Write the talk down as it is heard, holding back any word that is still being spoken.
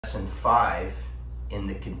Lesson 5 in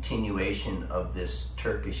the continuation of this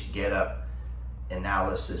Turkish get-up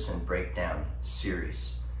analysis and breakdown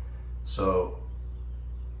series. So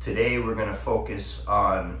today we're going to focus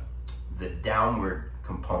on the downward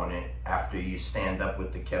component after you stand up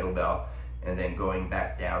with the kettlebell and then going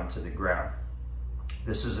back down to the ground.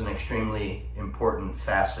 This is an extremely important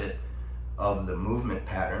facet of the movement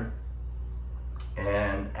pattern,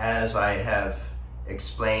 and as I have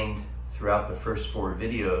explained throughout the first 4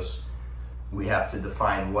 videos, we have to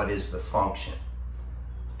define what is the function.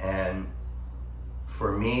 And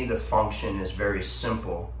for me, the function is very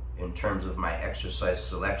simple in terms of my exercise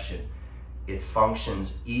selection. It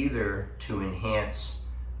functions either to enhance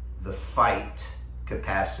the fight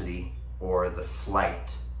capacity or the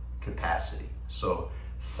flight capacity. So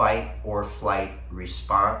fight or flight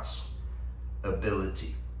response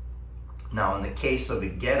ability. Now in the case of a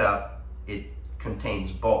get up, it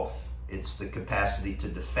contains both. It's the capacity to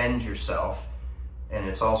defend yourself, and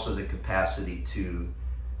it's also the capacity to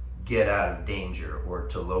get out of danger or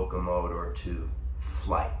to locomote or to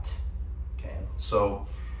flight. Okay, so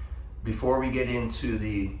before we get into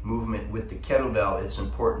the movement with the kettlebell, it's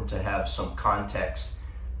important to have some context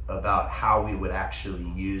about how we would actually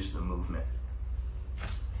use the movement.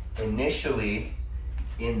 Initially,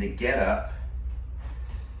 in the get up,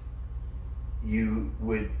 you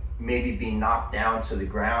would maybe be knocked down to the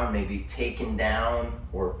ground, maybe taken down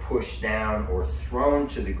or pushed down or thrown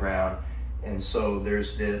to the ground. And so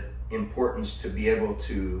there's the importance to be able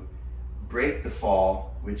to break the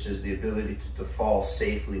fall, which is the ability to fall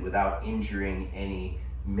safely without injuring any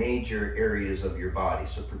major areas of your body.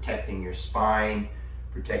 So protecting your spine,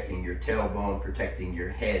 protecting your tailbone, protecting your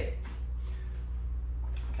head.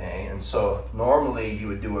 Okay, and so normally you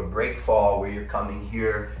would do a break fall where you're coming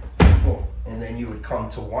here, and then you would come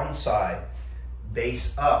to one side,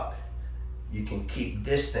 base up. You can keep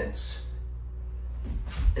distance,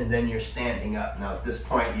 and then you're standing up. Now at this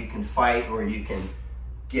point you can fight or you can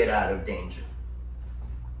get out of danger.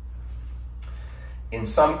 In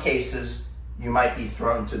some cases you might be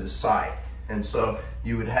thrown to the side, and so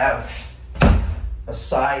you would have a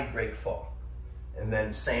side break fall, and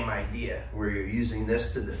then same idea where you're using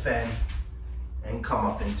this to defend and come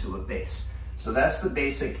up into a base. So that's the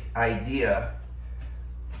basic idea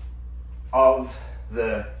of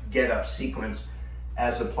the get-up sequence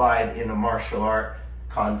as applied in a martial art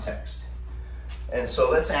context. And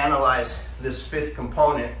so let's analyze this 5th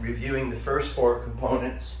component, reviewing the first 4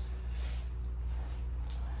 components.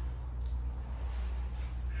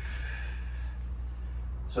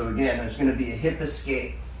 So again, there's going to be a hip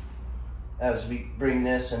escape as we bring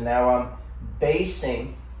this, and now I'm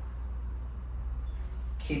basing,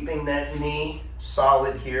 keeping that knee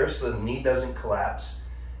solid here so the knee doesn't collapse.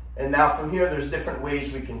 And now from here, there's different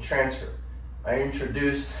ways we can transfer. I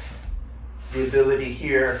introduced the ability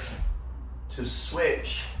here to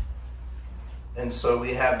switch. And so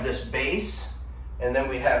we have this base, and then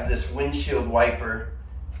we have this windshield wiper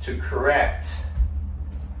to correct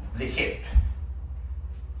the hip.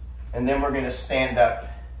 And then we're going to stand up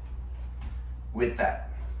with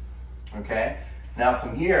that. Okay? Now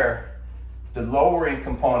from here, the lowering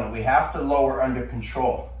component, we have to lower under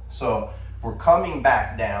control. So we're coming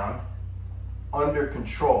back down under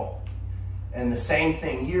control. And the same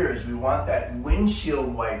thing here is we want that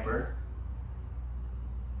windshield wiper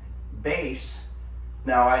base.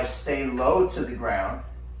 Now I stay low to the ground,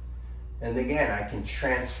 and again I can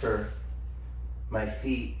transfer my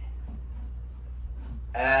feet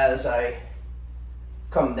as I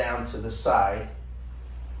come down to the side.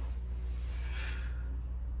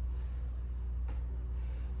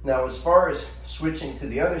 Now as far as switching to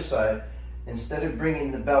the other side, instead of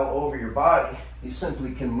bringing the bell over your body, you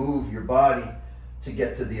simply can move your body to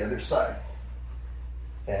get to the other side.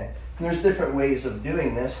 Okay? And there's different ways of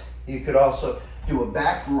doing this. You could also do a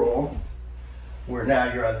back roll, where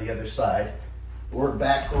now you're on the other side, or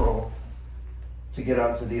back roll to get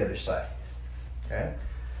onto the other side. Okay?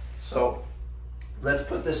 So let's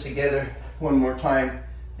put this together one more time,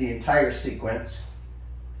 the entire sequence.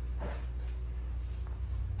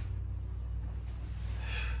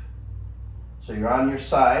 So you're on your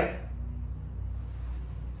side,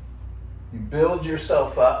 you build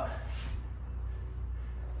yourself up,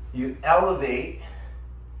 you elevate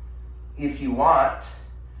if you want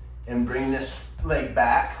and bring this leg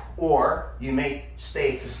back, or you may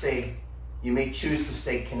choose to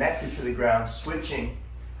stay connected to the ground, switching,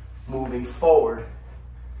 moving forward.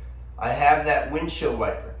 I have that windshield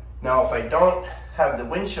wiper. Now if I don't have the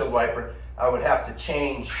windshield wiper, I would have to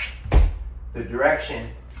change the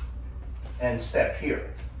direction and step here.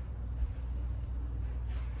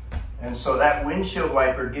 And so that windshield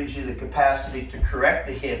wiper gives you the capacity to correct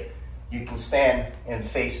the hip. You can stand and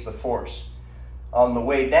face the force. On the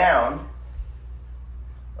way down,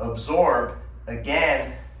 absorb,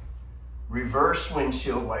 again, reverse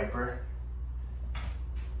windshield wiper.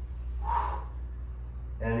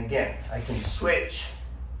 And again, I can switch,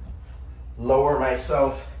 lower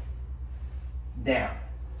myself down.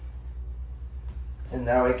 And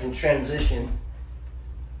now I can transition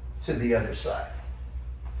to the other side.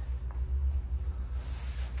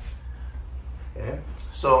 Okay,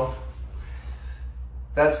 so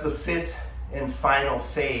that's the 5th and final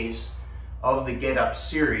phase of the Get Up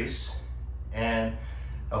series, and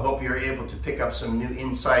I hope you're able to pick up some new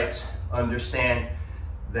insights, understand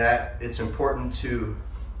that it's important to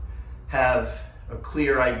have a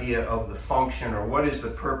clear idea of the function or what is the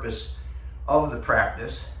purpose of the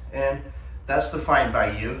practice, and that's defined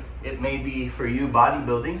by you. It may be for you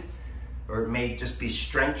bodybuilding, or it may just be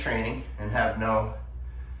strength training and have no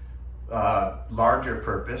larger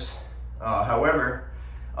purpose. However,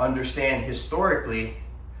 understand historically,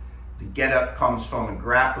 the get up comes from a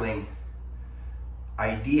grappling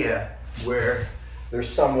idea where there's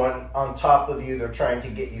someone on top of you, they're trying to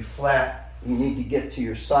get you flat. You need to get to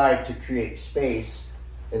your side to create space,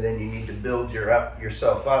 and then you need to build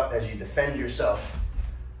yourself up as you defend yourself.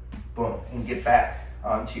 Boom, and get back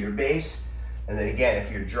onto your base. And then again,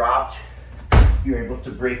 if you're dropped, you're able to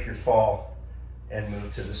break your fall and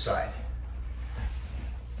move to the side.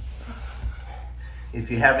 If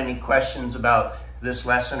you have any questions about this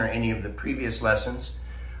lesson or any of the previous lessons,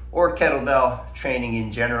 or kettlebell training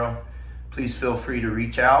in general, please feel free to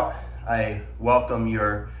reach out. I welcome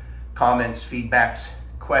your comments, feedbacks,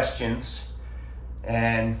 questions,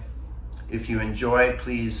 and if you enjoy,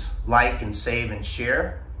 please like and save and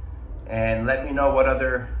share, and let me know what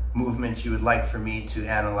other movements you would like for me to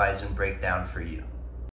analyze and break down for you.